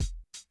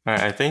All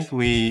right, I think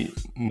we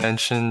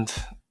mentioned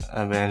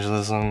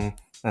evangelism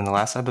in the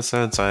last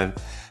episode, so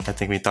I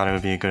think we thought it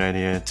would be a good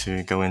idea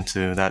to go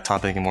into that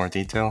topic in more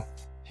detail.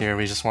 Here,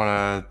 we just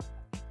want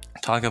to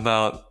talk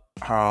about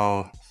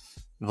how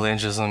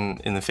evangelism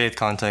in the faith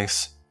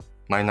context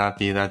might not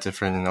be that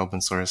different in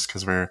open source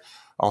because we're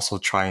also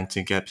trying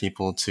to get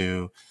people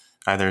to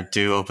either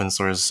do open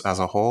source as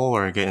a whole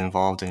or get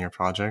involved in your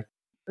project.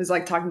 I was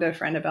like talking to a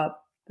friend about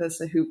this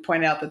who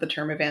pointed out that the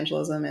term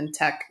evangelism in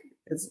tech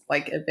is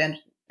like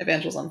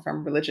evangelism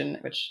from religion,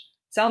 which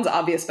sounds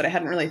obvious, but I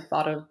hadn't really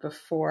thought of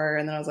before.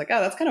 And then I was like,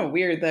 oh, that's kind of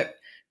weird that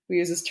we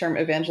use this term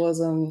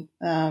evangelism,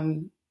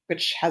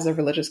 which has a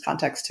religious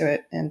context to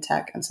it in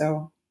tech. And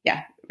so,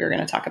 yeah, we are going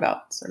to talk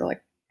about sort of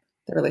like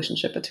the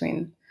relationship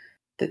between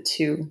the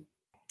two.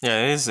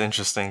 Yeah, it is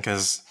interesting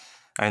because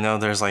I know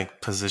there's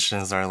like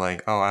positions that are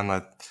like, oh, I'm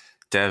a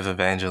dev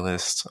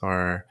evangelist,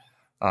 or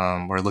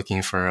we're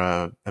looking for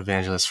a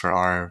evangelist for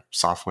our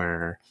software,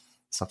 or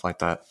stuff like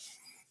that.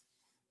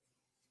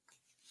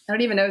 I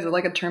don't even know. Is it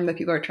like a term that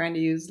people are trying to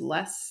use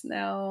less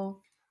now?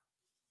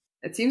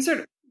 It seems sort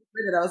of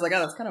weird. I was like, oh,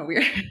 that's kind of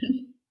weird.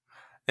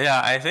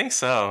 Yeah, I think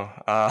so.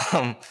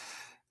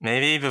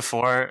 Maybe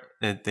before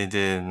they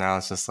did. Now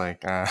it's just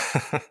like,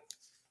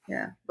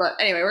 Yeah. But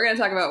anyway, we're going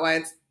to talk about why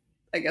it's,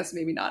 I guess,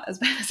 maybe not as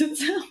bad as it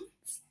sounds.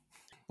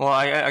 well,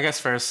 I guess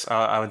first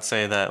I would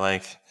say that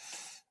like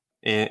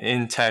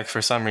in tech,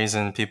 for some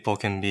reason, people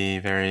can be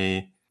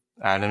very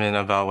adamant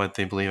about what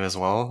they believe as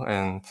well,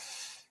 and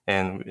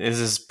this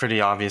is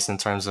pretty obvious in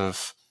terms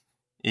of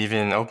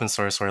even open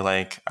source, where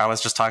like I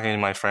was just talking to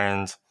my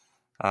friend,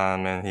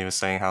 and he was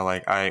saying how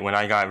like when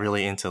I got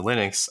really into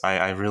Linux,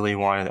 I really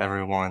wanted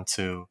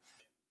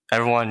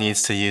everyone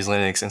needs to use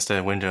Linux instead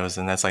of Windows,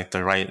 and that's like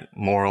the right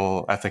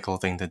moral, ethical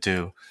thing to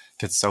do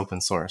because it's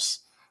open source.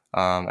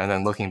 And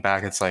then looking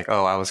back, it's like,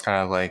 oh, I was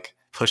kind of like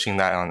pushing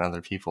that on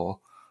other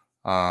people.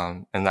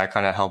 And that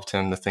kind of helped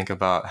him to think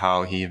about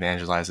how he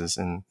evangelizes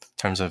in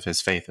terms of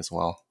his faith as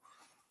well.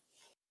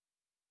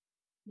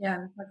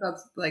 Yeah.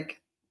 That's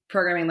like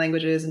programming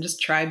languages and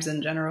just tribes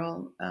in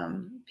general.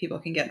 People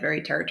can get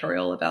very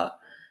territorial about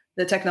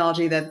the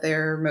technology that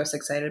they're most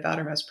excited about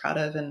or most proud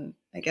of. And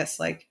I guess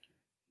like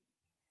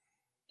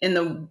on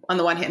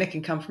the one hand, it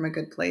can come from a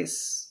good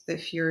place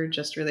if you're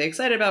just really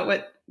excited about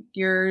what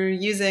you're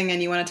using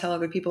and you want to tell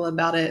other people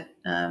about it.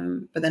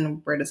 But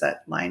then where does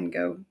that line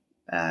go?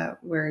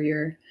 Where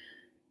you're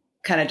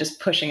kind of just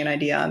pushing an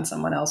idea on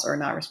someone else or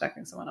not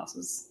respecting someone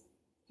else's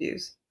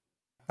views.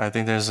 I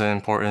think there's an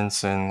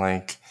importance in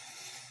like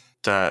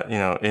that,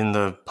 in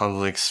the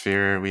public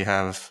sphere, we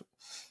have,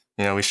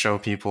 we show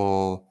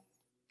people,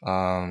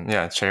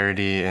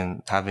 charity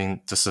and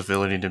having the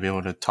civility to be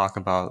able to talk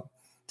about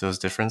those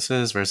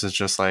differences versus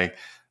just like,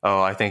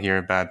 oh, I think you're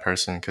a bad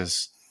person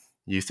because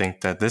you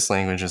think that this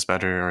language is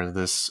better or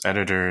this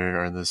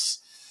editor or this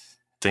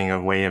thing,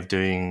 a way of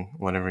doing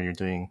whatever you're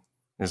doing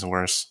is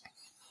worse.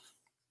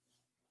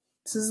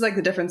 This is like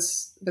the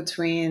difference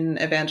between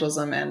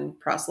evangelism and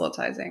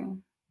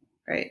proselytizing,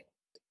 right?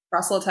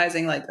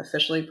 Proselytizing, like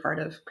officially part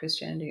of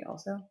Christianity,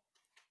 also.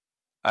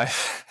 I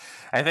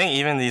I think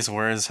even these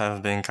words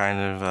have been kind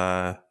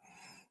of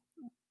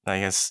I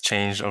guess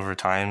changed over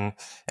time,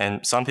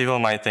 and some people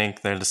might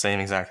think they're the same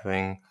exact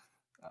thing.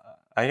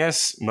 I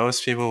guess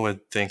most people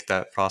would think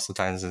that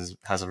proselytizing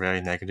has a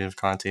very negative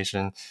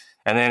connotation,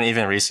 and then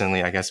even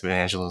recently, I guess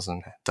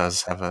evangelism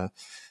does have a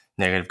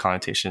negative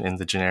connotation in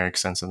the generic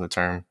sense of the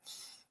term.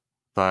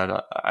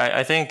 But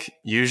I think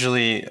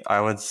usually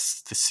I would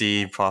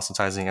see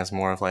proselytizing as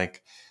more of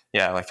like,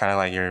 yeah, like kind of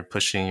like you're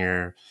pushing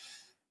your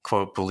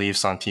quote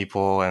beliefs on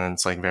people and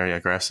it's like very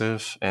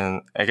aggressive.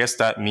 And I guess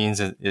that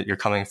means you're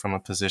coming from a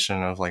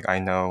position of like, I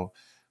know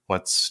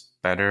what's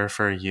better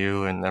for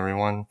you and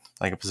everyone,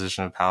 like a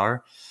position of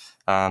power.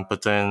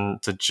 But then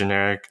the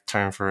generic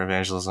term for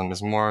evangelism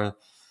is more,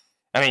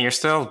 I mean, you're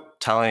still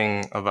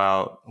telling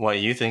about what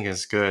you think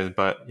is good,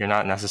 but you're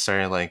not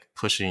necessarily like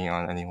pushing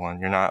on anyone.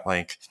 You're not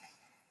like,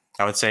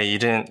 I would say you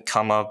didn't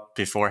come up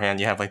beforehand.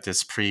 You have like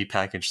this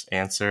pre-packaged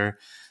answer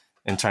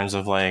in terms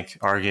of like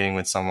arguing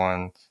with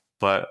someone,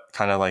 but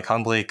kind of like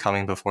humbly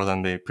coming before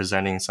them, they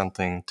presenting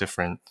something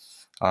different,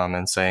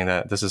 and saying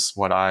that this is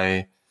what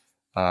I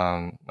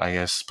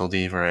guess,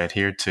 believe or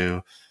adhere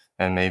to,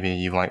 and maybe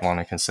you might want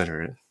to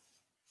consider it.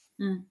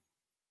 Mm.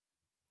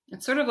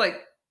 It's sort of like,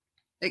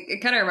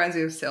 it kind of reminds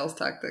me of sales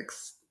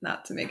tactics,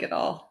 not to make it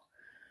all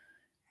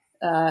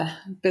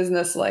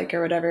business-like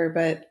or whatever,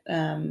 but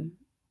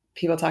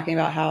people talking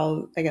about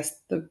how, I guess,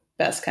 the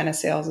best kind of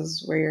sales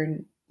is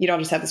where you don't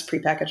just have this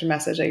prepackaged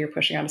message that you're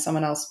pushing onto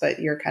someone else, but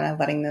you're kind of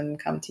letting them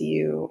come to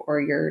you,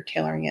 or you're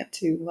tailoring it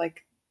to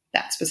like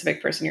that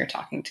specific person you're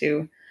talking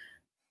to.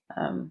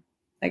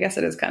 I guess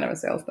it is kind of a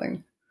sales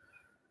thing.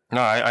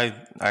 No, I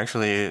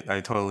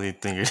totally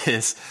think it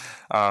is.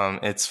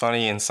 It's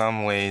funny in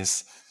some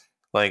ways,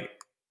 like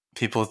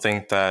people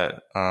think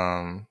that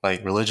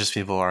like religious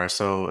people are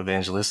so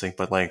evangelistic,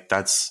 but like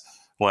that's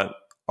what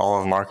all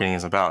of marketing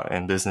is about,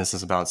 and business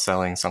is about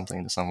selling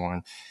something to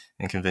someone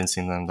and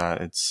convincing them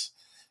that it's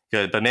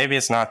good. But maybe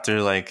it's not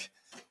through like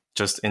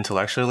just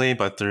intellectually,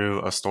 but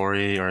through a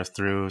story or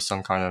through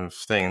some kind of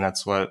thing. And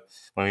that's what,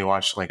 when we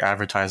watch like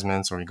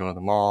advertisements or we go to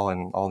the mall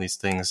and all these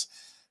things,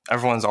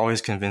 everyone's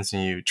always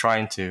convincing you,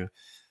 trying to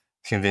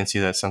convince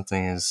you that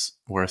something is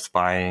worth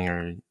buying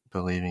or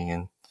believing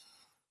in.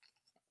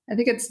 I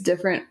think it's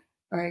different,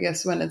 or I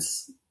guess when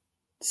it's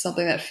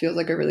something that feels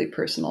like a really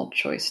personal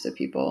choice to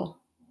people.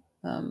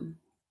 Or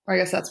I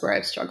guess that's where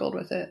I've struggled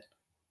with it.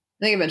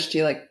 I think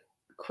eventually, like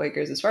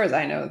Quakers, as far as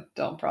I know,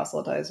 don't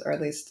proselytize, or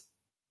at least,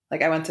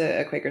 like I went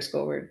to a Quaker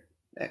school where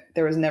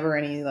there was never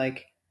any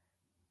like,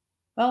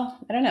 well,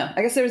 I don't know.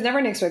 I guess there was never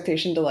any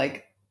expectation to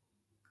like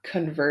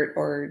convert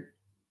or,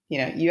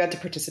 you had to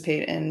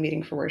participate in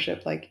meeting for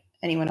worship like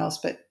anyone else,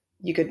 but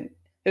you could.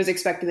 It was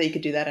expected that you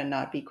could do that and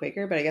not be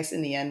Quaker. But I guess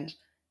in the end,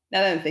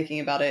 now that I'm thinking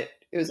about it,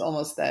 it was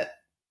almost that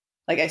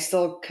like I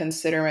still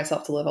consider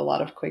myself to live a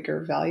lot of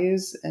Quaker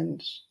values,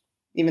 and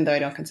even though I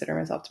don't consider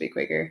myself to be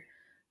Quaker,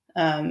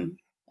 and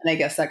I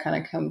guess that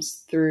kind of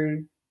comes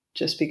through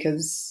just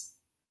because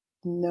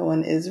no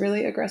one is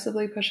really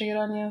aggressively pushing it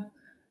on you.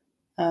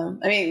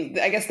 I mean,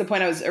 I guess the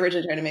point I was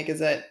originally trying to make is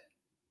that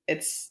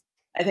it's.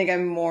 I think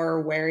I'm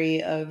more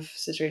wary of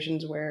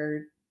situations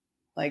where,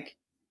 like,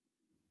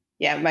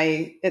 yeah,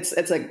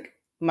 it's like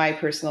my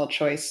personal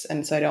choice,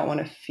 and so I don't want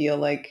to feel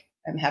like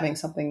I'm having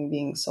something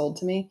being sold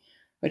to me,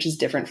 which is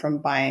different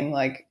from buying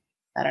like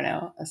I don't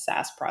know a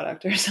SaaS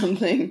product or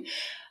something.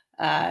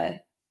 Uh,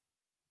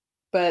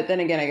 but then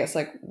again, I guess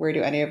like where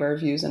do any of our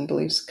views and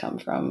beliefs come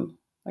from?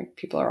 Like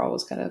people are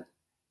always kind of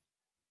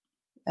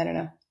I don't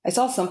know. I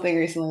saw something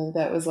recently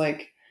that was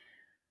like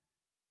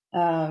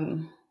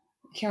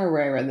I can't remember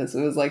where I read this.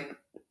 It was like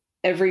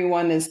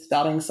everyone is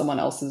spouting someone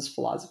else's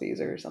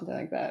philosophies or something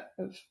like that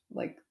of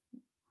like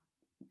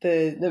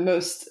the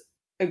most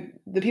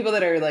the people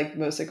that are like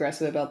most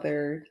aggressive about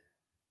their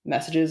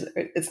messages,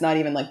 it's not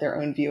even like their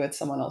own view, it's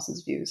someone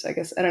else's views. I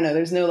guess I don't know,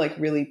 there's no like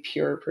really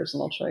pure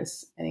personal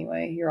choice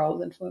anyway, you're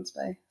always influenced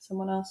by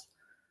someone else.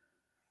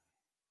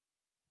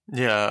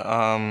 Yeah,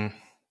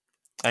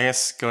 I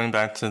guess going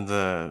back to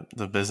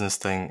the business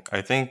thing,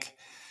 I think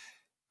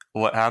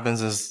what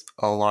happens is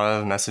a lot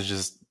of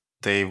messages,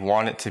 they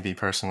want it to be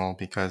personal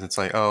because it's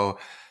like, oh,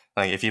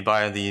 like if you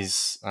buy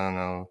these, I don't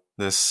know,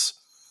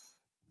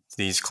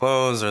 these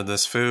clothes or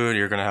this food,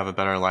 you're gonna have a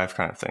better life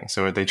kind of thing.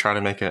 So they try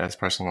to make it as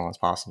personal as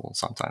possible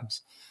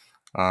sometimes.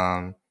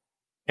 Um,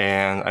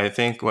 and I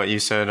think what you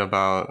said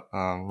about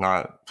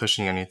not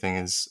pushing anything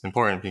is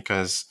important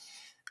because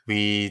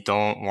we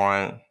don't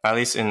want, at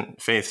least in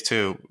faith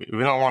too, we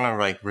don't want to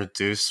like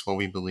reduce what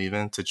we believe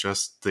in to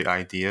just the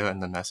idea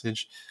and the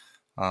message.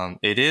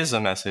 It is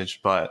a message,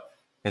 but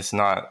it's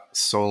not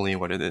solely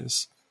what it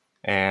is.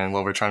 And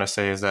what we're trying to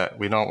say is that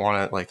we don't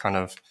want to like kind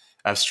of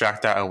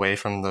abstract that away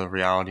from the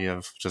reality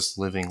of just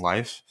living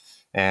life.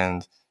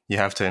 And you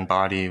have to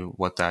embody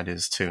what that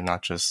is too,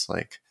 not just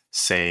like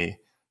say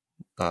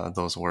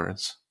those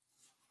words.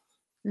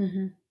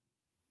 Mm-hmm.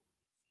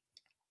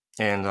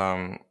 And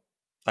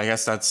I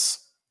guess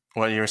that's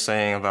what you're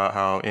saying about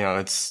how,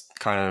 it's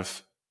kind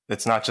of,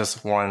 it's not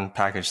just one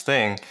packaged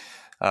thing.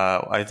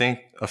 I think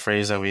a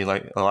phrase that we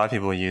like, a lot of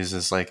people use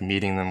is like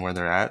meeting them where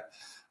they're at.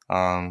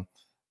 Um,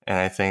 and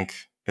I think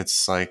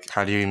it's like,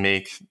 how do you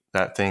make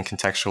that thing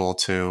contextual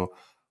to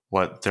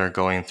what they're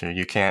going through?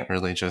 You can't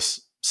really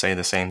just say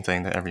the same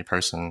thing to every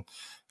person.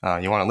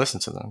 You want to listen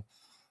to them.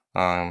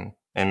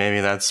 And maybe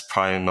that's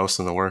probably most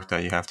of the work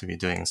that you have to be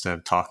doing instead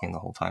of talking the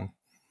whole time.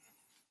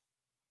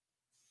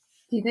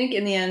 Do you think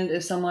in the end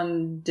if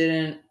someone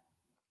didn't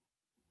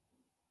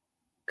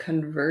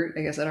convert,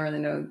 I guess I don't really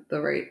know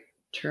the right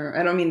term,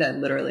 I don't mean that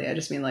literally, I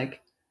just mean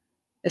like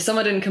if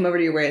someone didn't come over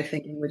to your way of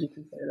thinking, would you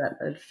consider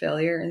that a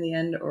failure in the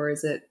end, or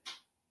is it,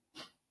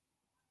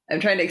 I'm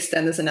trying to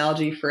extend this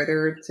analogy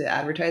further to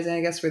advertising,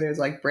 I guess, where there's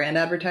like brand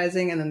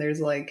advertising and then there's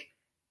like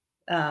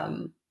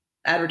um,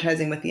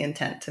 advertising with the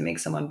intent to make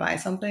someone buy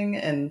something.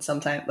 And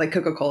sometimes, like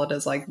Coca-Cola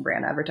does like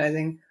brand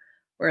advertising,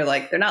 where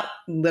like they're not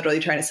literally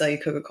trying to sell you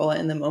Coca-Cola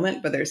in the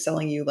moment, but they're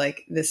selling you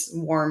like this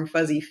warm,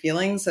 fuzzy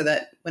feeling so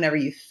that whenever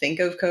you think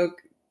of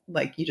Coke,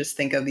 like you just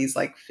think of these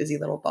like fizzy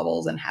little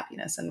bubbles and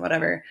happiness and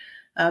whatever.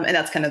 And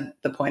that's kind of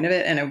the point of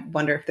it. And I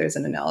wonder if there's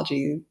an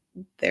analogy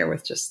there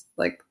with just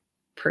like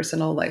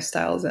personal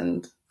lifestyles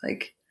and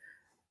like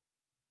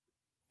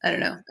I don't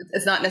know.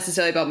 It's not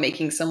necessarily about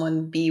making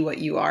someone be what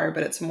you are,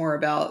 but it's more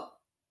about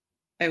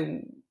uh,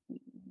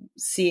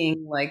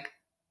 seeing like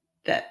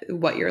that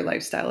what your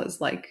lifestyle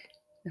is like,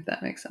 if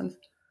that makes sense.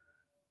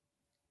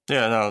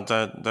 Yeah, no,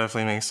 that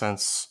definitely makes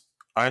sense.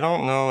 I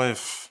don't know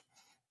if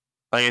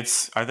like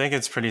I think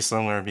it's pretty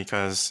similar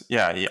because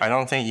yeah, I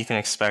don't think you can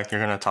expect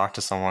you're going to talk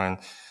to someone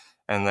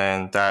and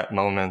then that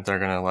moment they're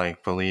going to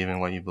like believe in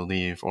what you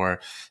believe, or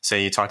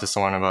say you talk to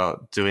someone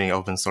about doing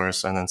open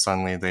source and then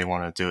suddenly they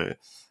want to do it.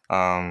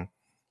 I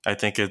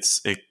think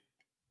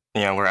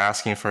we're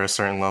asking for a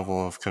certain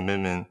level of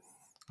commitment.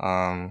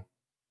 Um,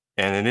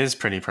 and it is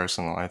pretty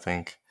personal, I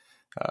think.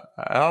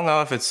 I don't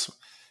know if it's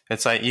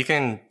like you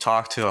can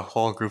talk to a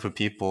whole group of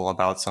people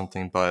about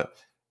something, but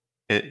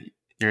it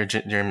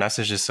your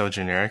message is so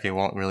generic, it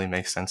won't really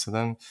make sense to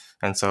them.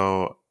 And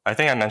so I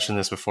think I mentioned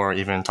this before,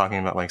 even talking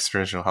about like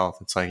spiritual health.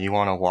 It's like you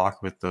want to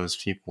walk with those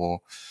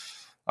people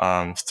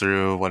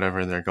through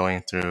whatever they're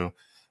going through,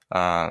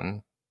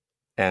 um,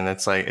 and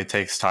it's like it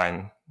takes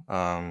time.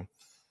 I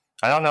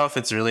don't know if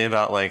it's really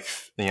about like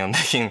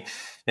making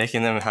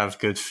them have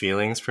good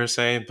feelings per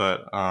se,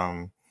 but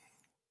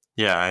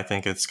yeah, I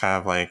think it's kind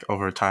of like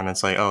over time,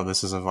 it's like, oh,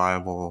 this is a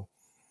viable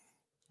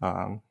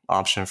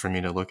option for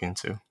me to look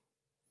into.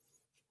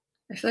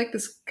 I feel like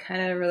this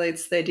kind of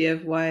relates to the idea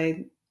of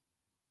why,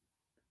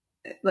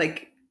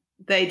 like,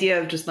 the idea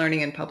of just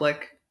learning in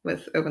public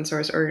with open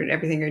source, or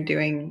everything you're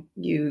doing,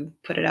 you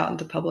put it out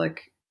into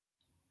public,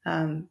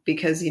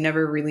 because you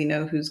never really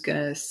know who's going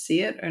to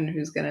see it and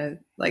who's going to,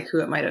 like, who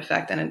it might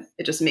affect. And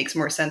it just makes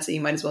more sense that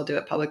you might as well do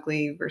it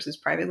publicly versus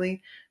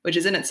privately, which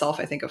is in itself,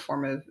 I think, a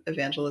form of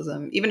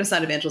evangelism. Even if it's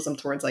not evangelism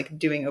towards like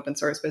doing open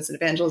source, but it's an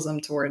evangelism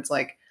towards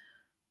like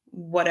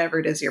whatever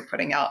it is you're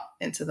putting out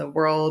into the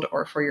world,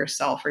 or for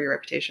yourself or your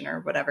reputation or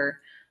whatever.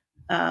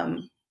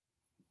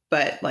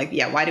 But like,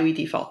 yeah, why do we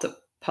default to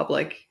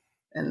public?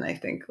 And I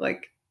think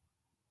like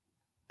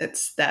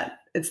it's that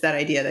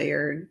idea that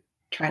you're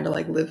trying to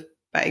like live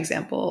by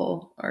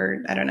example,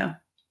 or I don't know,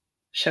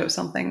 show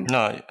something.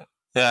 No,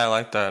 yeah, I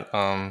like that.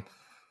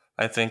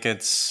 I think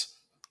it's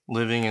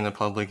living in the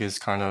public is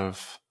kind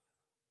of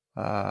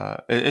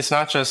it's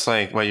not just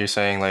like what you're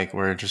saying, like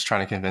we're just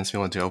trying to convince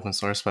people to do open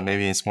source, but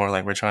maybe it's more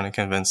like we're trying to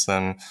convince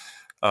them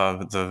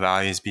of the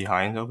values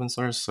behind open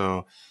source.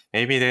 So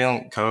maybe they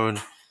don't code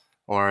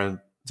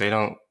or they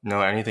don't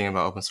know anything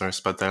about open source,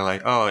 but they're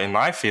like, oh, in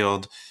my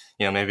field,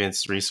 maybe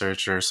it's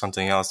research or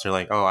something else. They're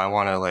like, oh, I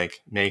want to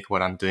like make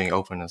what I'm doing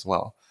open as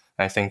well.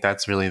 And I think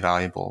that's really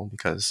valuable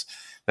because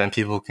then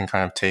people can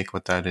kind of take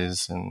what that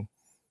is and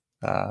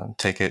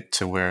take it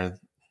to where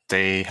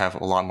they have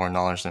a lot more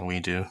knowledge than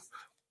we do.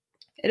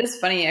 It is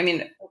funny. I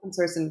mean, open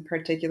source in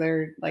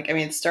particular, like, I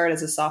mean, it started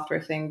as a software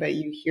thing, but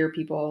you hear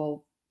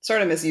people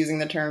sort of misusing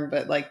the term,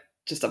 but like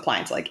just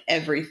applying to like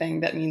everything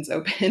that means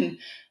open,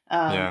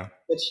 Yeah.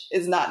 which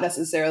is not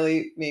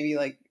necessarily maybe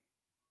like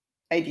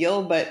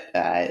ideal, but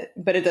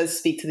it does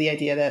speak to the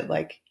idea that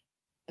like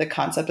the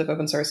concept of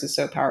open source is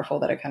so powerful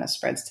that it kind of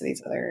spreads to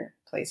these other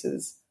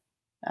places.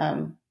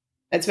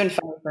 It's been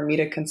fun for me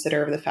to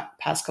consider over the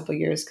past couple of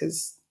years,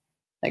 because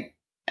like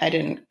I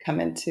didn't come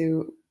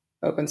into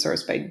open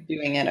source by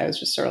doing it. I was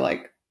just sort of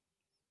like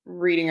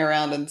reading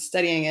around and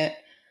studying it.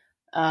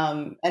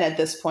 And at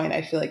this point,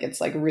 I feel like it's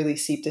like really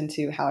seeped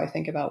into how I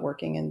think about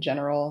working in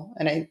general.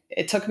 And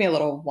it took me a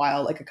little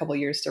while, like a couple of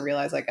years, to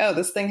realize like, oh,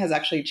 this thing has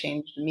actually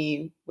changed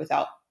me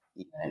without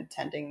even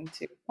intending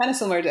to. Kind of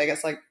similar to, I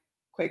guess, like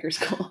Quaker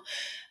School,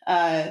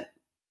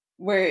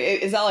 where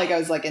it's not like I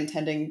was like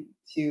intending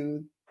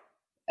to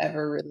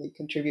ever really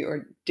contribute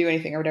or do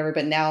anything or whatever.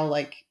 But now,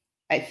 like,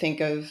 I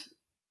think of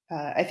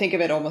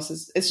it almost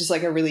as it's just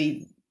like a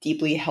really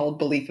deeply held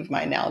belief of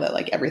mine now that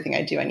like everything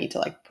I do, I need to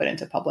like put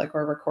into public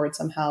or record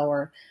somehow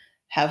or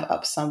have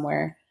up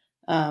somewhere.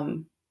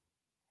 And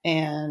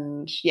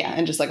yeah,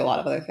 and just like a lot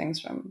of other things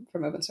from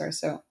open source.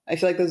 So I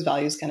feel like those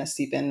values kind of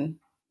seep in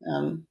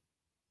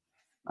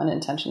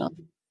unintentionally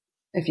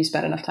if you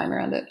spend enough time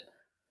around it.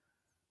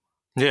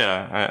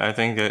 Yeah, I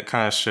think it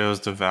kind of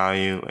shows the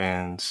value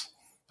and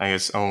I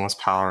guess almost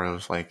power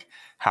of like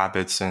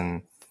habits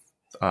and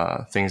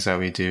things that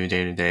we do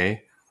day to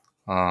day.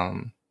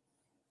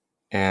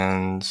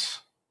 And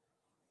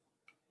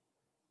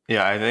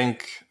yeah, I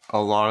think a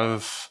lot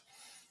of,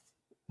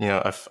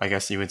 I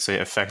guess you would say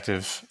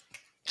effective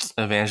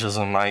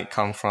evangelism might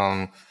come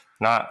from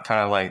not kind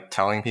of like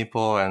telling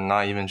people and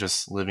not even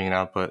just living it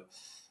out, but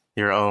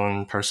your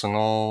own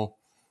personal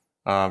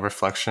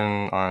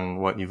reflection on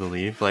what you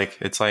believe. Like,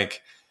 it's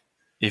like,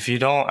 if you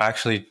don't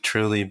actually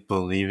truly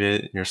believe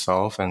it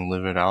yourself and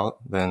live it out,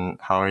 then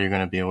how are you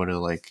going to be able to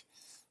like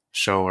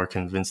show or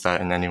convince that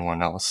in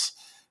anyone else?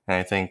 And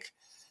I think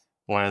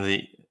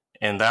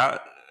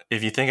that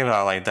if you think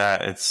about it like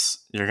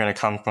that, you're going to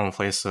come from a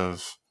place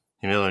of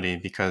humility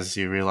because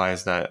you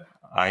realize that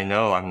I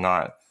know I'm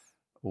not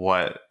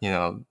what,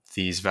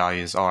 these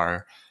values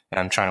are, and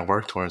I'm trying to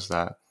work towards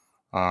that.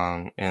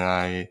 And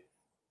I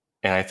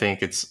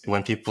think it's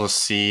when people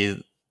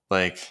see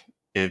like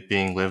it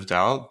being lived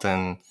out,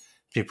 then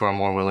people are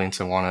more willing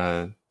to want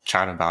to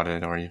chat about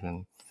it or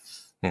even,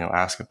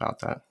 ask about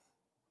that.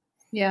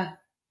 Yeah.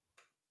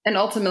 And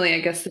ultimately,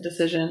 I guess the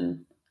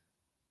decision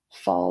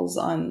falls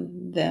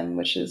on them,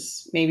 which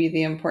is maybe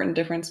the important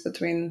difference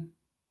between,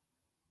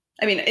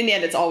 I mean, in the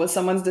end, it's always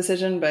someone's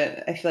decision,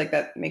 but I feel like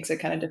that makes it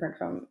kind of different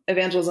from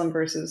evangelism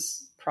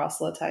versus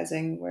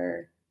proselytizing,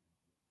 where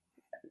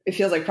it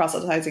feels like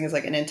proselytizing is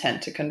like an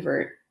intent to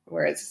convert,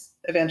 whereas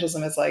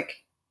evangelism is like,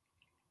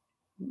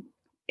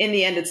 in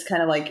the end, it's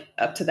kind of like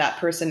up to that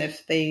person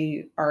if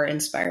they are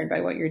inspired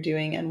by what you're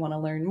doing and want to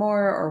learn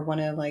more or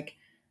want to like,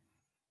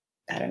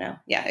 I don't know,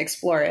 yeah,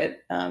 explore it.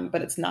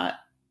 But it's not,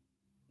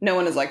 no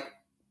one is like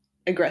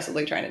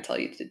aggressively trying to tell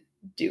you to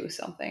do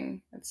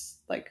something. It's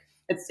like,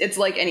 it's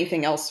like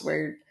anything else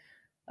where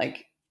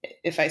like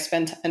if I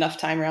spend enough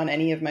time around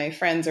any of my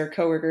friends or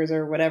coworkers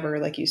or whatever,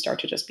 like you start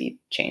to just be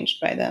changed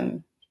by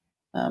them.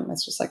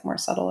 It's just like more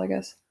subtle, I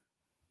guess.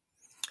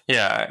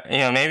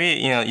 Yeah,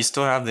 maybe, you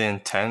still have the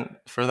intent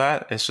for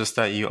that. It's just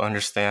that you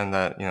understand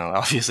that,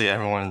 obviously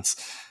everyone's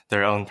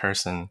their own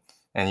person,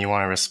 and you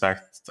want to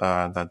respect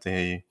that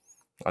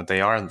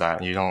they are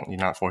that. You're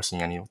not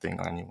forcing anything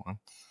on anyone.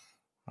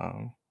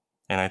 Um,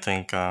 and I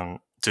think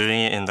doing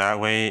it in that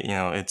way,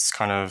 it's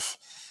kind of,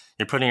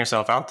 you're putting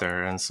yourself out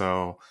there, and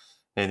so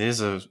it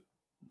is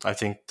I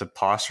think the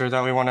posture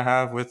that we want to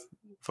have with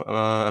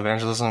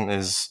evangelism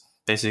is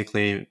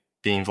basically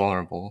being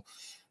vulnerable.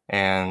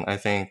 And I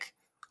think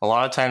a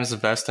lot of times the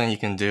best thing you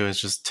can do is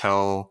just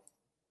tell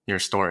your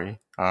story,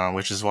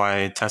 which is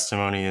why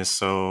testimony is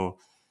so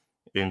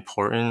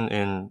important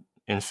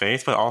in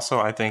faith, but also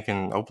I think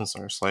in open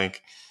source.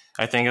 Like,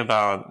 I think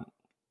about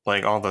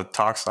like all the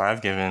talks that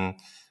I've given,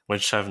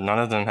 which have none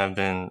of them have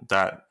been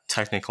that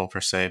technical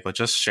per se, but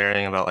just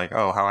sharing about like,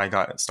 oh, how I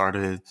got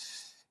started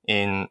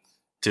in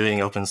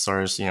doing open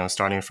source,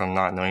 starting from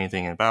not knowing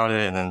anything about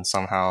it and then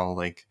somehow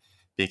like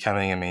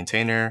becoming a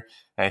maintainer.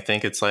 And I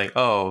think it's like,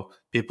 oh,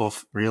 people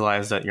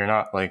realize that you're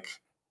not like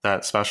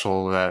that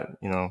special, that,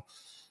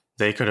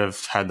 they could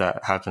have had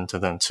that happen to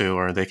them too,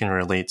 or they can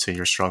relate to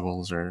your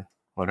struggles or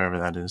whatever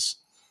that is.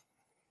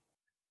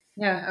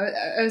 Yeah,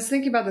 I was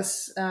thinking about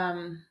this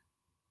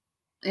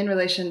in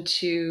relation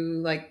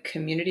to like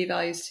community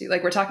values too.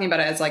 Like we're talking about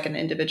it as like an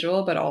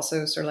individual, but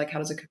also sort of like how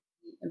does a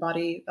community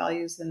embody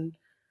values, and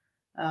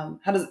how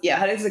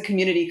does the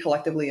community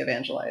collectively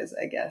evangelize,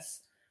 I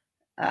guess.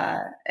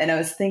 And I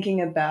was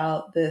thinking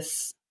about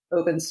this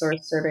open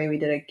source survey we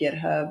did at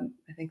GitHub,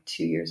 I think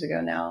 2 years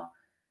ago now.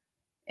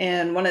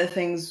 And one of the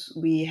things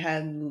we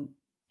had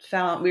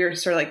found, we were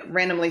sort of like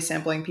randomly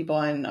sampling people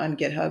on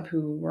GitHub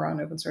who were on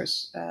open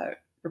source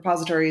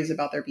repositories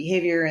about their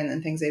behavior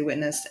and things they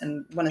witnessed.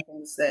 And one of the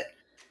things that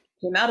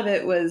came out of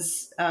it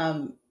was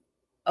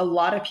a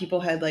lot of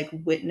people had like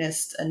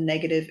witnessed a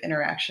negative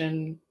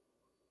interaction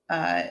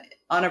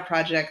on a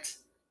project,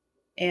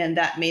 and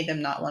that made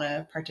them not want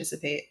to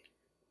participate.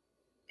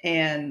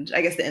 And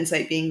I guess the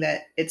insight being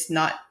that it's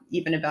not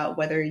even about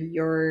whether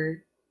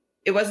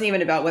it wasn't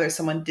even about whether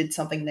someone did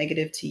something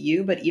negative to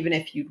you, but even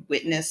if you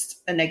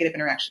witnessed a negative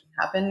interaction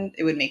happen,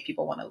 it would make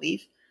people want to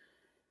leave.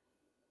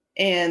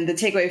 And the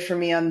takeaway for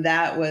me on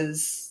that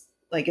was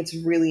like, it's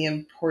really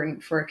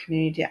important for a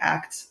community to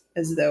act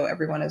as though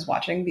everyone is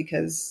watching,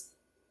 because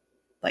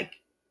like,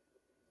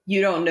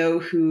 you don't know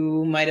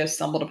who might have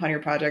stumbled upon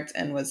your project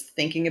and was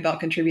thinking about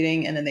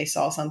contributing, and then they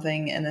saw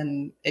something and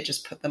then it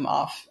just put them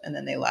off and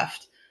then they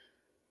left.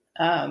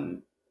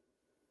 Um,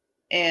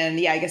 and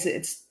yeah, I guess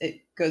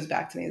it goes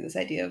back to me, this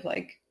idea of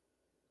like,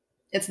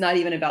 it's not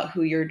even about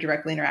who you're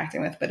directly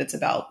interacting with, but it's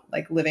about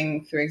like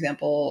living through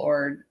example,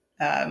 or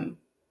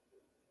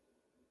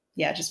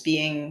just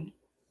being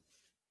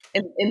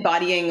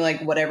embodying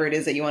like whatever it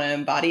is that you want to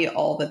embody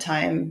all the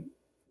time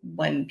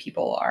when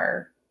people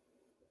are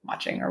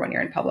watching or when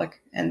you're in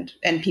public, and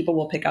people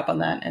will pick up on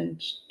that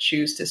and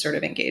choose to sort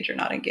of engage or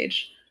not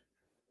engage.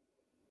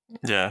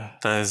 Yeah,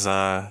 that is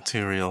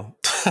too real.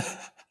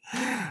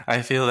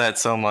 I feel that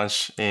so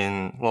much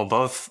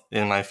both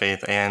in my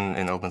faith and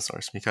in open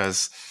source,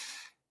 because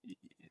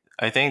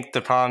I think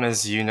the problem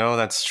is,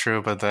 that's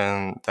true, but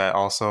then that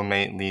also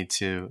may lead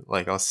to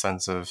like a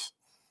sense of,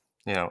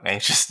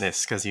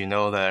 anxiousness, because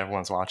that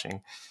everyone's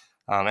watching.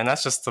 And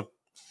that's just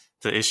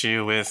the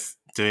issue with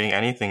doing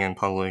anything in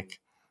public.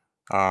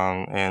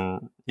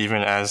 And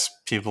even as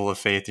people of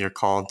faith, you're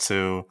called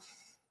to,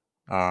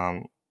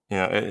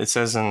 it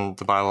says in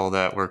the Bible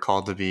that we're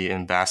called to be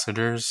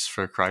ambassadors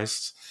for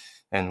Christ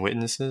and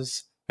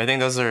witnesses. I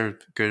think those are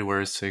good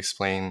words to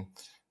explain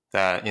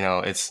that,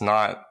 it's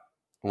not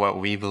what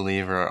we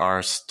believe or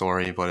our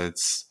story, but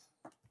it's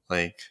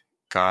like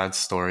God's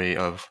story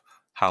of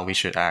how we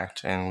should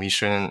act. And we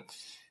shouldn't,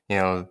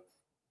 you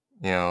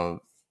know,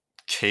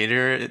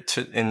 cater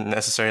to and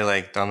necessarily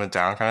like dumb it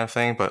down kind of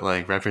thing, but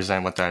like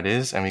represent what that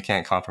is, and we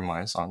can't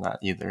compromise on that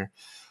either.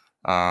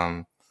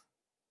 Um,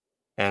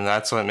 and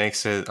that's what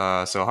makes it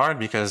so hard,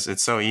 because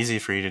it's so easy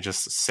for you to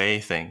just say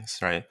things,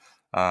 right?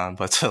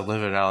 But to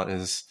live it out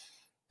is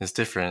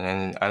different.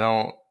 And I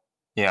don't,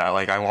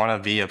 like I want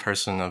to be a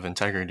person of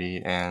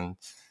integrity and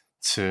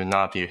to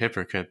not be a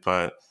hypocrite.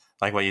 But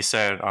like what you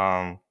said,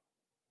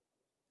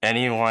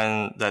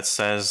 anyone that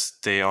says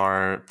they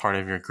are part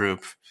of your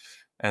group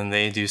and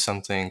they do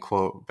something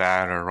quote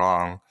bad or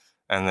wrong,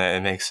 and then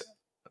it makes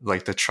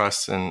like the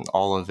trust in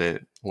all of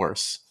it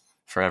worse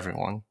for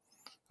everyone.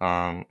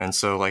 And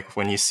so like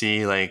when you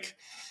see like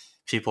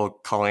people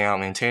calling out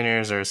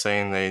maintainers or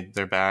saying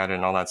they're bad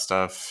and all that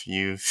stuff,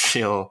 you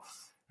feel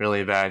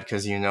really bad,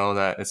 because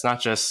that it's not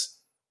just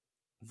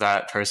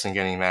that person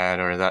getting mad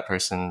or that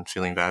person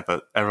feeling bad,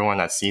 but everyone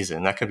that sees it.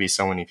 And that could be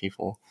so many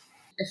people.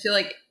 I feel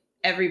like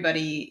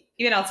everybody,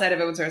 even outside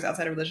of open source,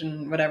 outside of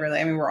religion, whatever,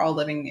 I mean, we're all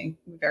living in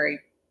very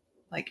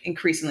like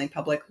increasingly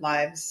public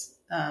lives,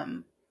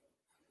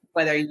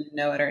 whether you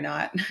know it or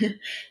not.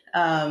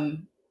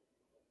 And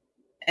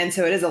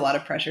so it is a lot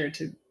of pressure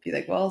to be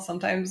like, well,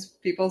 sometimes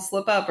people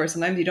slip up, or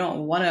sometimes you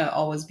don't want to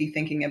always be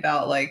thinking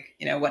about like,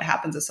 what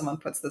happens if someone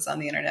puts this on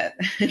the internet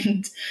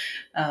and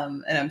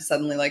I'm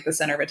suddenly like the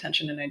center of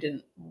attention and I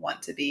didn't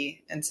want to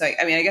be. And so,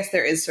 I mean, I guess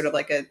there is sort of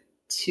like a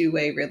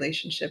two-way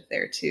relationship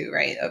there too,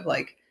 right? Of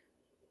like,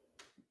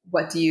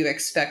 what do you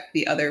expect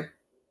the other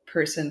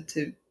person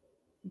to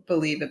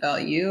believe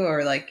about you?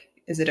 Or like,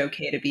 is it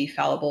okay to be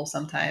fallible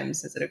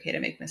sometimes? Is it okay to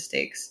make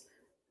mistakes?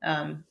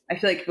 I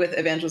feel like with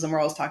evangelism, we're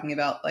always talking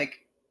about like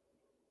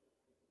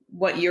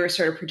what you're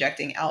sort of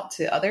projecting out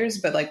to others,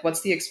 but like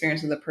what's the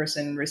experience of the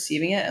person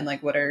receiving it, and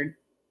like what are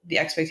the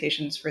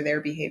expectations for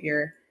their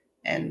behavior,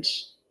 and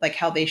like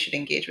how they should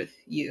engage with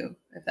you,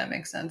 if that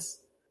makes sense.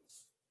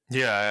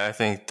 Yeah, I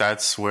think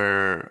that's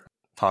where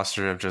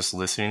posture of just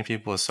listening to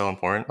people is so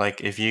important.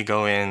 Like if you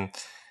go in,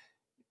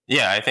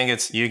 yeah, I think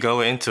it's you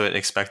go into it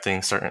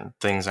expecting certain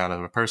things out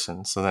of a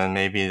person. So then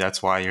maybe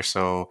that's why you're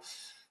so,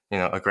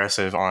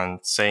 aggressive on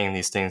saying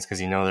these things, because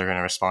you know they're going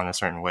to respond a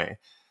certain way.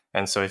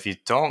 And so if you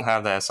don't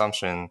have that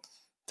assumption,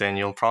 then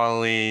you'll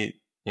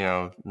probably,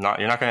 you're not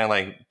going to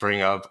like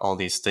bring up all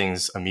these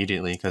things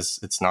immediately, because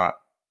it's not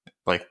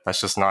like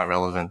that's just not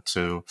relevant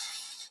to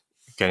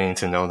getting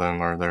to know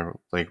them, or they're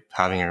like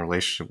having a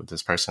relationship with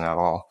this person at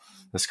all.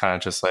 It's kind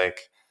of just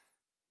like,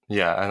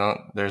 yeah, I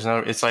don't, there's no,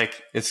 it's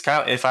like, it's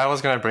kind of, if I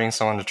was going to bring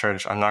someone to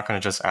church, I'm not going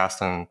to just ask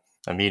them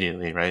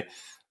immediately, right?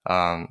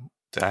 I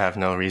have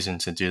no reason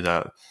to do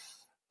that.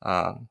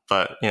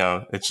 But,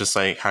 it's just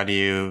like, how do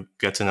you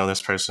get to know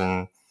this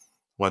person,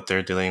 what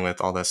they're dealing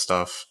with, all this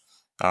stuff?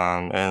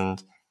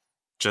 And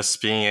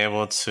just being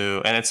able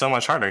to, and it's so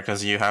much harder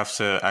because you have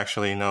to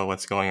actually know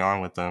what's going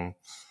on with them.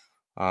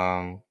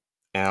 And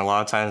a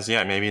lot of times,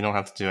 yeah, maybe you don't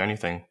have to do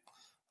anything.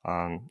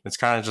 It's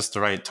kind of just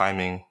the right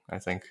timing, I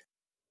think.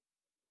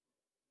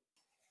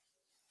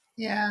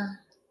 Yeah.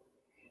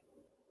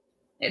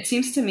 It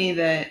seems to me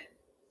that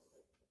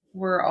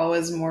we're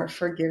always more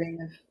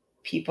forgiving of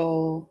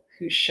people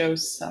who show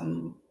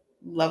some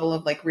level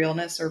of like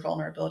realness or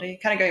vulnerability.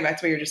 Kind of going back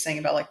to what you were just saying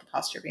about like the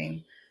posture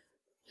being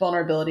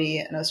vulnerability.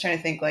 And I was trying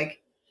to think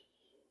like,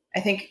 I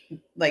think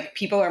like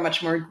people are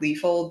much more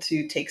gleeful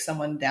to take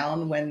someone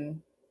down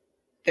when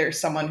there's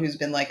someone who's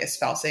been like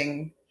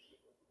espousing,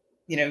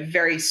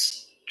 very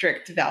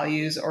strict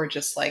values, or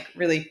just like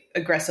really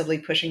aggressively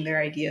pushing their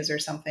ideas or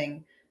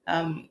something.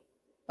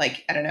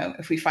 Like, I don't know,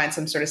 if we find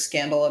some sort of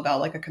scandal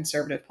about like a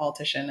conservative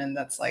politician, and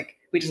that's like,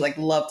 we just like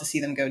love to see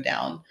them go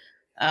down.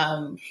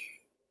 Um,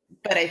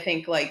 but I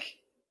think like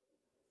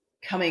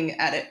coming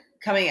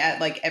at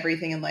like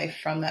everything in life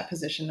from that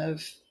position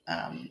of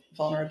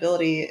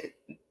vulnerability,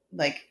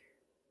 like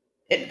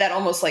that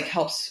almost like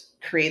helps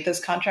create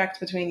this contract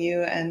between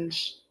you and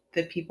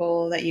the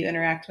people that you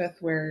interact with,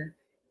 where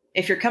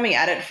if you're coming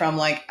at it from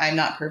like, I'm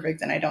not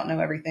perfect and I don't know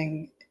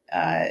everything,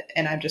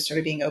 and I'm just sort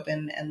of being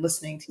open and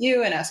listening to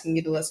you and asking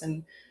you to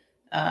listen,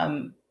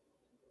 um,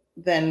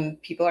 then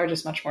people are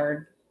just much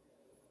more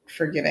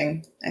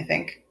forgiving, I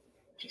think,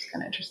 which is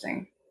kind of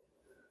interesting.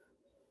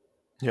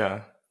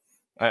 Yeah.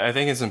 I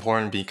think it's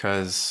important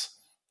because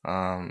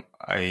I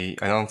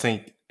don't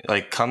think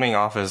like coming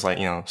off as like,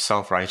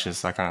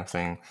 self-righteous, that kind of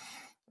thing,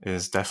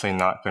 is definitely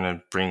not going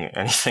to bring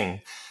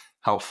anything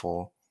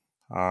helpful.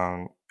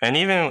 And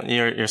even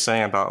you're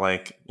saying about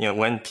like,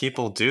 when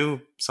people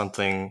do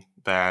something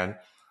bad,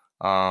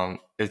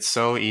 it's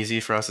so easy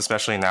for us,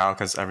 especially now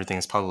because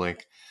everything's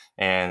public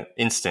and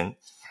instant,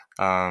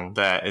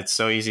 that it's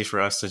so easy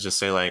for us to just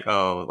say like,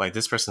 oh, like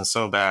this person's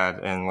so bad,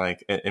 and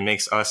like it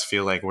makes us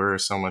feel like we're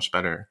so much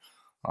better.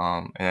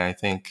 And I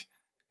think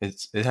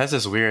it has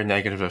this weird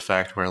negative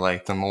effect where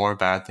like the more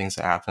bad things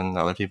that happen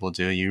that other people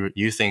do,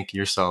 you think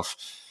yourself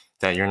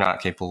that you're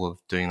not capable of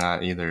doing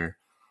that either.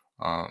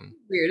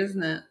 Weird,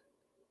 isn't it?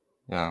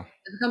 Yeah.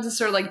 It becomes a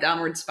sort of like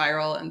downward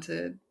spiral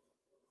into,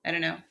 I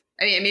don't know.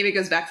 I mean, maybe it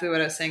goes back to what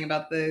I was saying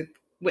about the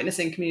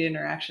witnessing community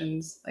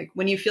interactions. Like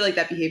when you feel like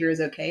that behavior is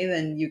okay,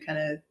 then you kind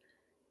of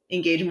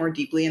engage more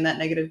deeply in that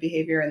negative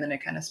behavior, and then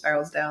it kind of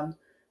spirals down,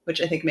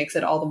 which I think makes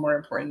it all the more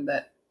important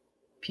that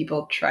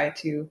people try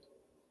to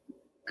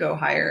go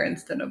higher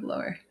instead of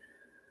lower.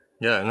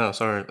 Yeah, no,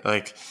 sort of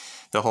like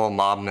the whole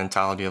mob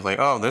mentality of like,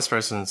 oh, this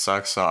person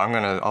sucks, so I'm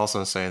gonna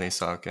also say they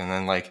suck, and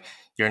then like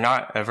you're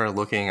not ever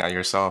looking at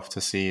yourself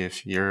to see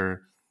if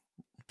you're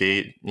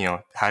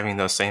having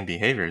those same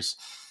behaviors.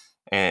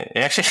 And it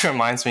actually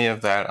reminds me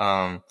of that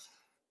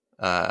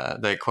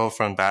quote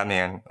from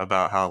Batman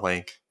about how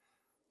like,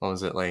 what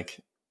was it, like,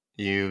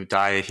 you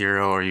die a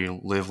hero or you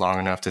live long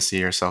enough to see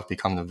yourself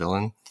become the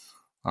villain.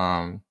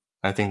 Um,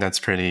 I think that's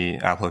pretty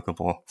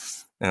applicable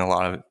in a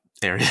lot of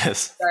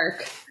areas.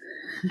 Dark.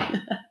 I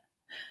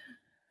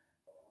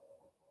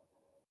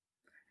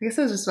guess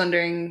I was just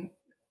wondering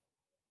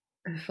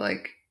if,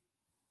 like,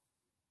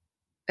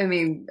 I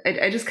mean,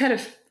 I just kind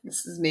of,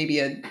 this is maybe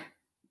a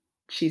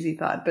cheesy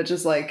thought, but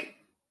just like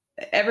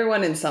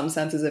everyone in some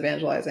sense is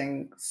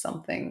evangelizing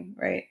something,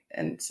 right?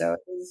 And so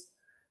it's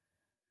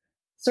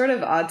sort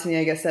of odd to me,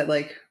 I guess, that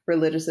like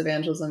religious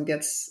evangelism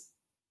gets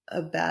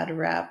a bad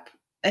rap.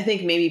 I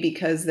think maybe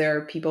because there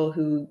are people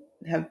who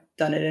have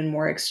done it in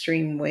more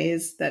extreme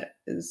ways that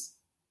is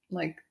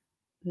like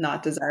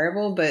not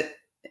desirable. But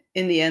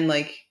in the end,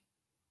 like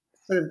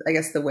sort of, I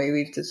guess the way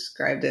we've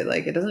described it,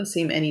 like it doesn't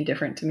seem any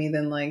different to me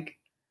than like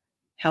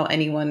how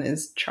anyone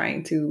is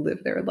trying to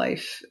live their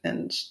life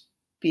and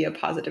be a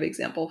positive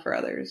example for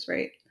others,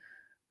 right?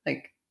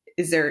 Like,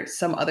 is there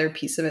some other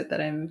piece of it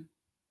that I'm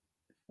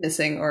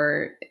missing,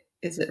 or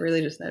is it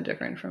really just no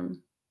different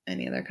from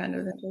any other kind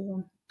of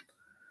evangelism?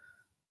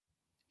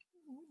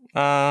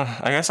 I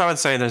guess I would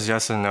say there's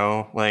yes and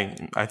no. Like,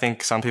 I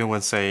think some people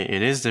would say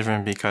it is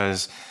different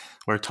because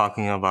we're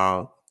talking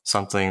about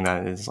something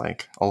that is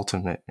like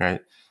ultimate,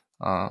 right?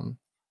 Um,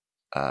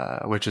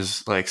 which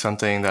is like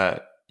something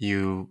that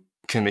you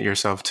commit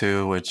yourself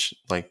to, which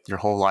like your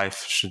whole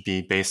life should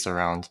be based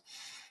around.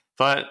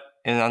 But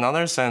in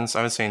another sense,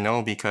 I would say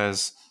no,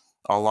 because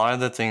a lot of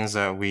the things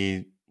that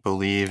we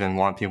believe and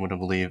want people to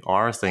believe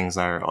are things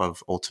that are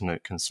of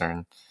ultimate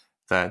concern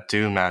that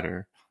do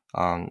matter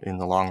in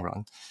the long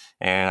run.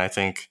 And I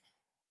think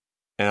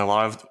in a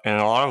lot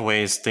of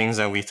ways, things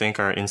that we think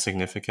are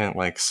insignificant,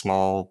 like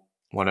small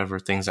whatever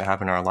things that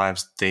happen in our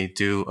lives, they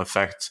do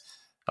affect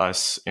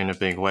us in a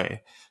big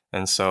way.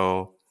 And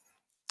so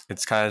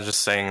it's kind of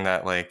just saying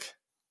that like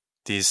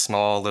these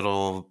small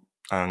little,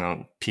 I don't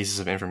know, pieces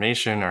of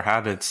information or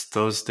habits,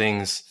 those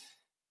things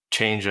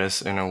change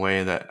us in a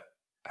way that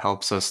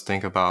helps us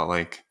think about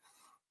like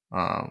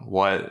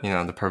what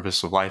the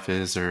purpose of life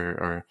is,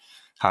 or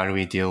how do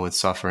we deal with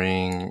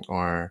suffering,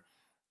 or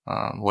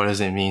what does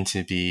it mean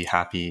to be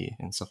happy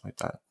and stuff like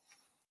that.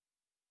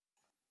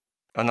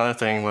 Another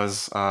thing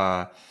was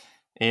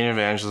in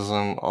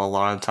evangelism, a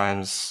lot of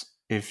times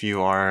if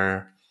you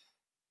are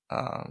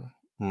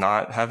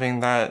not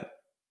having that,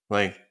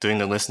 like doing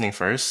the listening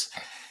first,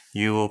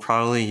 you will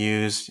probably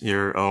use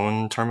your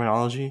own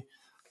terminology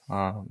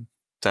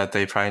that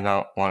they probably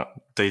not want,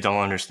 they don't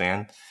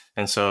understand.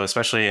 And so,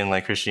 especially in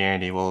like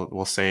Christianity,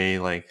 we'll say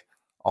like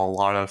a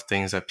lot of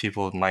things that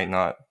people might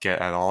not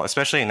get at all.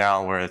 Especially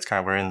now, where it's kind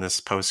of we're in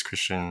this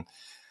post-Christian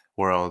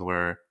world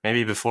where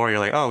maybe before you're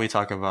like, oh, we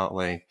talk about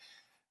like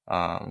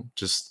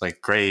just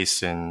like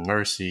grace and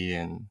mercy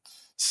and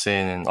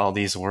sin and all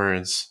these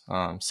words,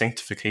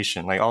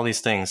 sanctification, like all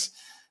these things.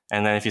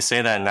 And then if you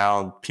say that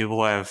now,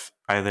 people have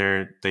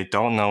either they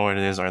don't know what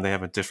it is or they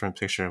have a different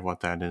picture of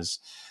what that is.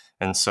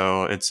 And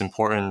so it's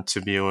important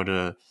to be able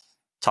to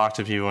talk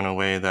to people in a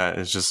way that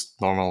is just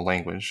normal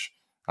language.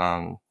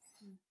 And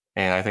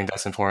I think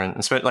that's important,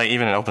 especially like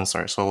even in open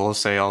source. So we'll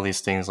say all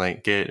these things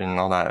like Git and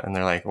all that, and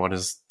they're like, what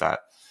is that?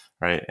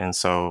 Right. And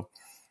so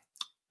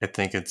I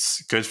think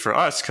it's good for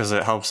us because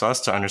it helps us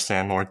to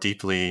understand more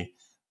deeply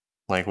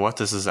like what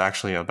this is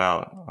actually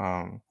about.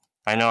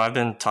 I know I've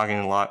been talking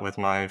a lot with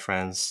my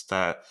friends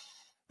that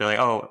they're like,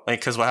 oh, like,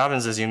 because what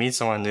happens is you meet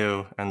someone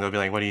new and they'll be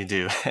like, what do you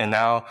do? And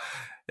now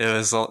it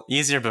was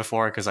easier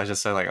before because I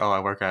just said like, oh, I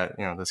work at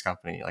this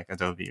company like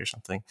Adobe or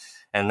something,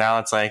 and now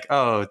it's like,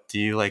 oh, do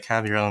you like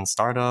have your own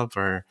startup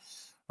or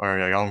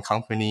your own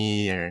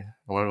company, or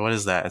what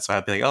is that? And so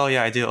I'd be like, oh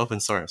yeah, I do open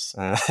source.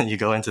 And then you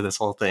go into this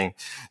whole thing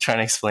trying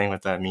to explain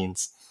what that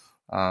means,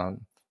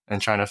 and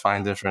trying to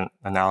find different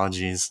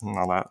analogies and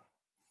all that.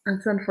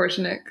 It's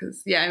unfortunate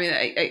because, yeah, I mean,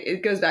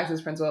 it goes back to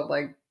this principle of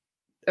like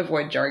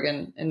avoid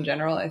jargon in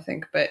general, I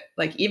think. But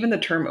like even the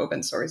term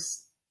open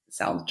source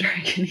sounds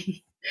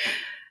jargony,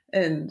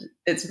 and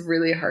it's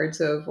really hard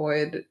to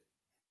avoid.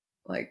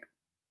 Like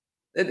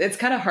it's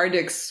kind of hard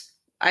to.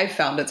 I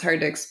found it's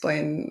hard to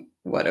explain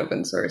what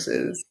open source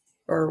is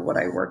or what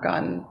I work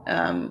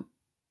on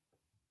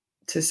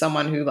to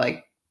someone who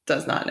like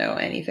does not know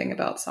anything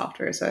about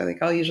software. So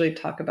like I'll usually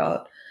talk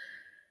about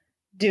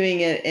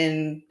doing it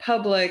in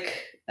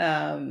public.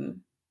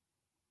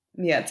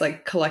 Yeah, it's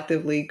like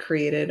collectively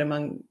created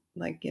among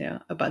like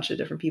a bunch of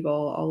different people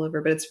all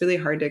over, but it's really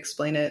hard to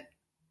explain it.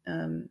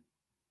 And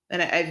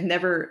I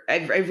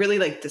really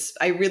like this.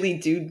 I really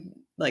do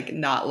like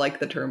not like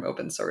the term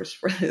open source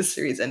for this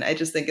reason. I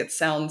just think it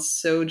sounds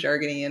so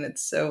jargony and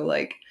it's so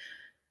like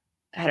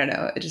I don't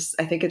know.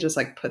 I think it just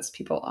like puts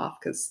people off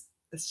because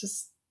it's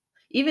just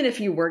even if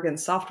you work in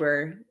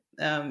software,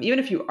 even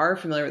if you are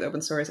familiar with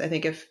open source, I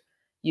think if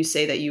you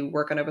say that you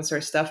work on open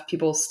source stuff,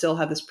 people still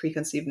have this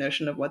preconceived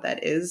notion of what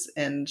that is,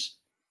 and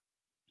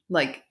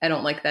like I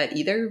don't like that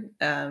either,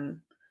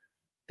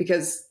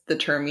 because the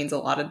term means a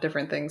lot of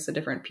different things to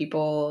different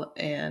people,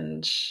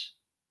 and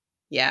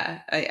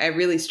yeah, I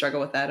really struggle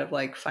with that of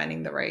like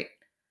finding the right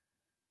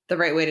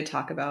way to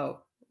talk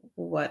about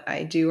what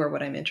I do or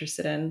what I'm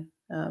interested in.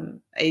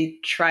 I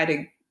try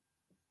to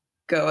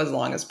go as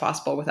long as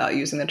possible without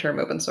using the term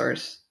open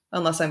source,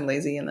 unless I'm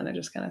lazy, and then I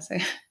just kind of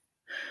say.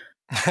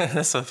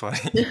 That's so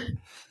funny.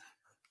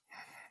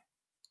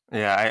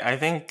 Yeah, I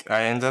think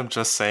I end up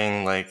just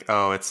saying like,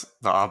 oh, it's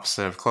the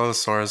opposite of closed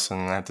source,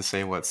 and I have to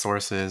say what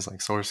source is,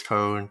 like source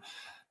code,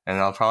 and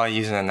I'll probably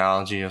use an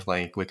analogy of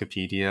like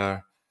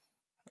Wikipedia,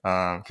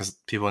 because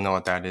people know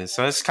what that is.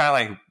 So it's kind of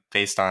like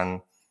based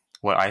on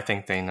what I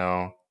think they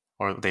know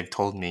or they've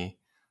told me.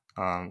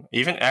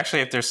 Even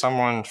actually, if there's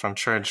someone from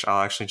church,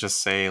 I'll actually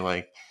just say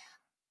like,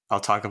 I'll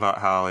talk about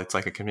how it's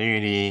like a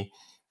community,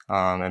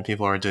 and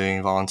people are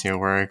doing volunteer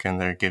work and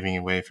they're giving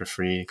away for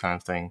free kind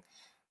of thing.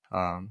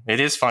 It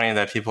is funny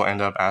that people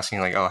end up asking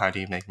like, oh, how do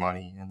you make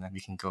money? And then we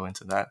can go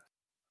into that.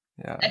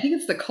 Yeah. I think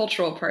it's the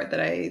cultural part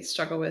that I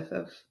struggle with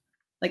of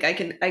like, I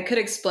could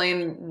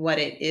explain what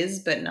it is,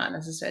 but not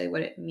necessarily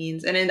what it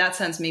means. And in that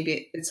sense,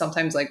 maybe it's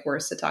sometimes like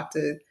worse to talk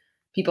to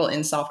people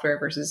in software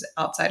versus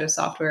outside of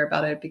software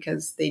about it,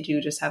 because they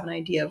do just have an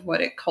idea of what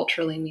it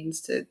culturally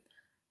means to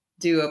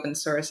do open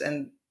source.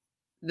 And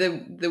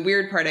the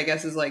weird part, I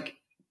guess, is like,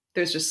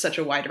 there's just such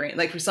a wide range.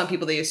 Like for some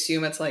people, they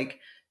assume it's like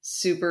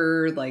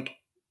super, like,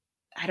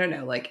 I don't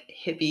know, like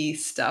hippie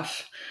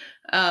stuff.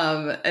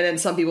 And then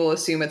some people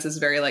assume it's this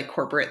very like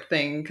corporate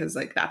thing because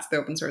like that's the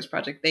open source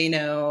project they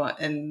know.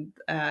 And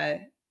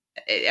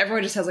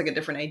everyone just has like a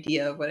different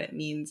idea of what it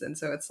means. And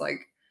so it's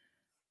like,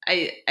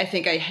 I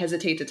think I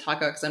hesitate to talk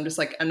about because I'm just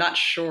like, I'm not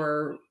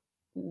sure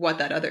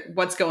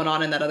what's going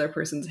on in that other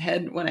person's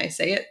head when I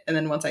say it. And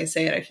then once I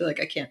say it, I feel like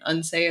I can't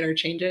unsay it or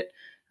change it.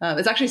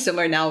 It's actually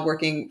similar now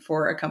working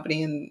for a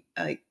company in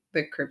like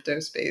the crypto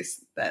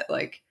space that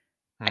like,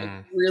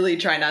 I really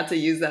try not to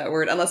use that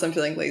word unless I'm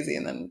feeling lazy,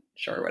 and then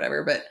sure,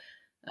 whatever.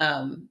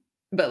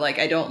 But like,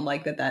 I don't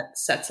like that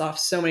sets off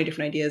so many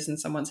different ideas in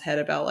someone's head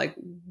about like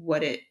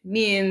what it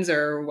means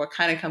or what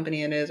kind of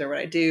company it is or what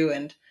I do.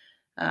 And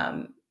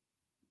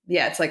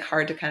yeah, it's like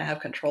hard to kind of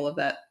have control of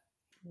that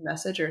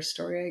message or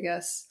story, I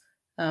guess.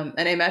 And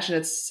I imagine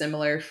it's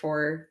similar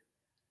for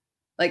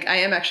like, I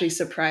am actually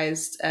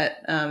surprised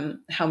at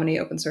how many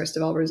open source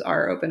developers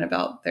are open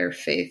about their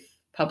faith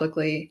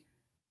publicly.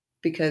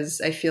 Because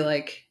I feel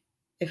like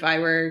if I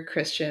were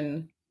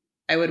Christian,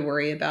 I would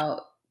worry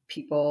about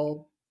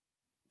people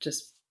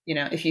just,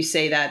 if you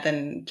say that,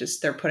 then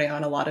just they're putting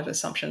on a lot of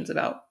assumptions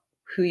about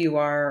who you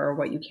are or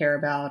what you care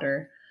about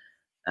or,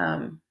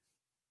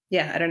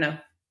 yeah, I don't know.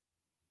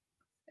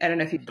 I don't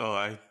know if you... Oh,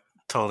 I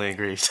totally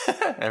agree.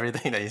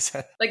 Everything that you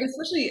said. Like,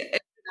 especially if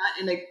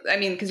you're not I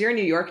mean, because you're in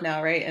New York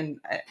now, right? And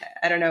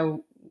I don't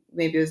know,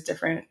 maybe it was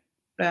different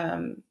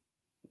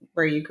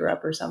where you grew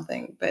up or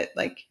something, but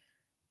like,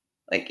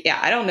 yeah,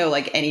 I don't know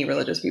like any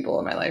religious people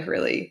in my life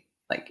really,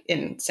 like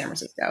in San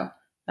Francisco,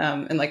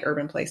 in like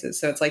urban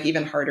places. So it's like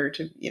even harder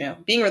to,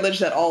 being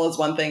religious at all is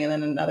one thing. And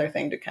then another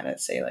thing to kind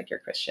of say like you're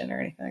Christian or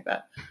anything like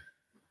that.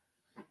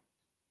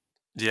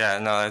 Yeah,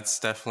 no, it's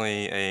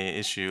definitely a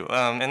issue.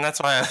 And that's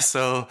why I was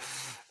so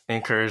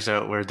encouraged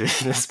that we're doing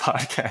this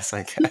podcast,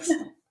 I guess,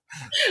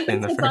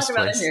 in the first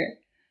place.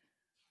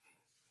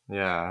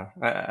 Yeah,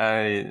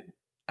 I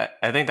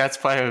think that's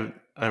probably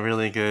a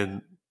really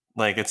good,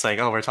 like, it's like,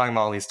 oh, we're talking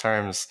about all these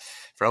terms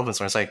for open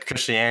source. Like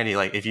Christianity,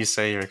 like if you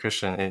say you're a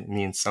Christian, it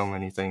means so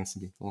many things to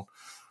people.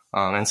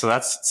 And so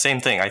that's the same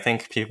thing. I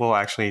think people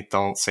actually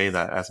don't say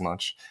that as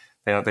much.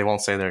 They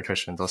won't say they're a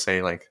Christian. They'll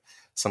say like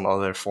some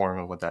other form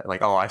of what that,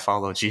 like, oh, I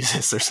follow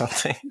Jesus or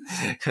something,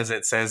 because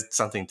it says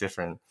something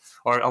different.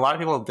 Or a lot of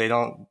people, they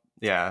don't,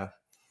 yeah.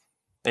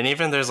 And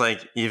even there's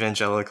like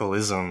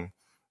evangelicalism,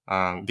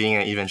 being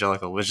an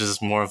evangelical, which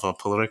is more of a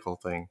political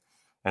thing.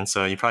 And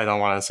so you probably don't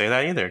want to say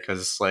that either,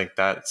 because like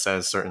that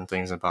says certain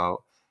things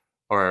about,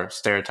 or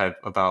stereotype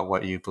about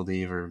what you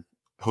believe or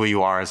who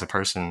you are as a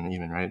person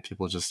even, right?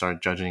 People just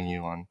start judging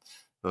you on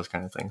those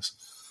kind of things.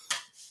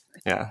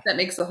 Yeah. That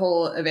makes the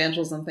whole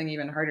evangelism thing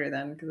even harder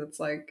then, because it's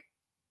like,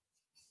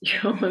 you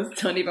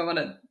almost don't even want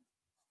to,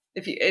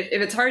 if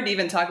it's hard to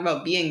even talk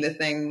about being the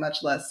thing,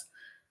 much less,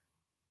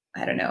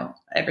 I don't know,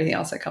 everything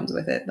else that comes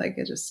with it. Like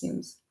it just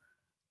seems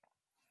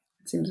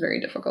very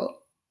difficult.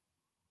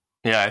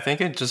 Yeah, I think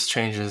it just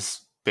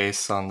changes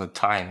based on the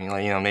time.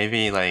 Like,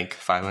 maybe like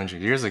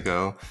 500 years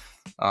ago,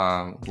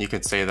 you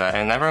could say that,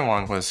 and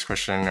everyone was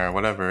Christian or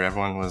whatever.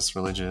 Everyone was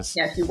religious.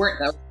 Yeah, if you weren't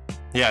though.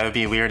 Yeah, it would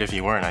be weird if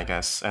you weren't, I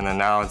guess. And then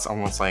now it's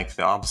almost like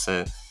the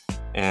opposite,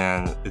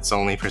 and it's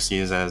only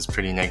perceived as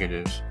pretty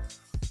negative.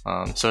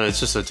 So it's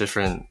just a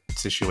different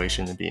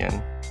situation to be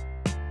in.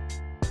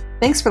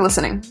 Thanks for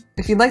listening.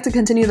 If you'd like to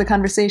continue the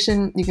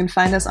conversation, you can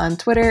find us on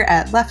Twitter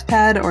at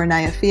LeftPad or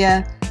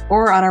NayaFia,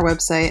 or on our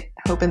website,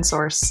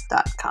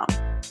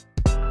 hopensource.com.